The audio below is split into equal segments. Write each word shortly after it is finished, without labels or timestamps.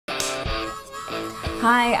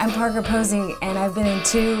Hi, I'm Parker Posey, and I've been in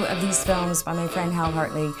 2 of these films by my friend Hal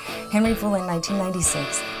Hartley, Henry Fool in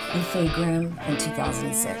 1996 and Faye Grimm in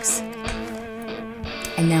 2006.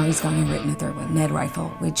 And now he's gone and written a 3rd one, Ned Rifle,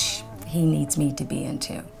 which he needs me to be in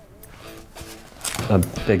too. A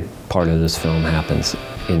big part of this film happens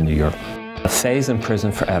in New York. Faye's in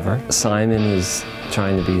prison forever. Simon is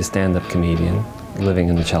trying to be a stand-up comedian, living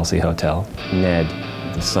in the Chelsea Hotel. Ned,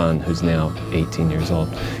 the son, who's now 18 years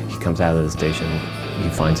old, he comes out of the station, he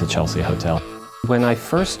finds the Chelsea Hotel. When I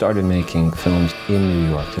first started making films in New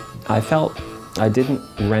York, I felt I didn't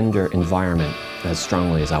render environment as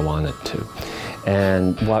strongly as I wanted to.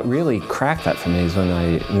 And what really cracked that for me is when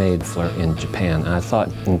I made Flirt in Japan. And I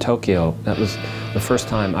thought in Tokyo, that was the first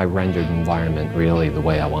time I rendered environment really the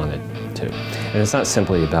way I wanted to. And it's not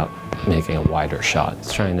simply about making a wider shot.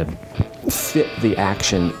 It's trying to fit the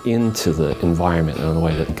action into the environment in a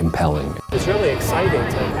way that's compelling. It's really exciting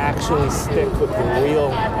to actually stick with the real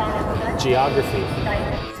geography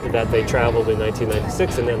that they traveled in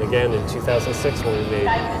 1996 and then again in 2006 when we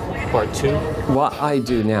made part 2. What I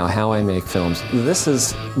do now, how I make films, this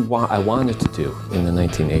is what I wanted to do in the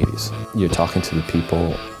 1980s. You're talking to the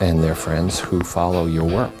people and their friends who follow your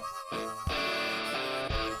work.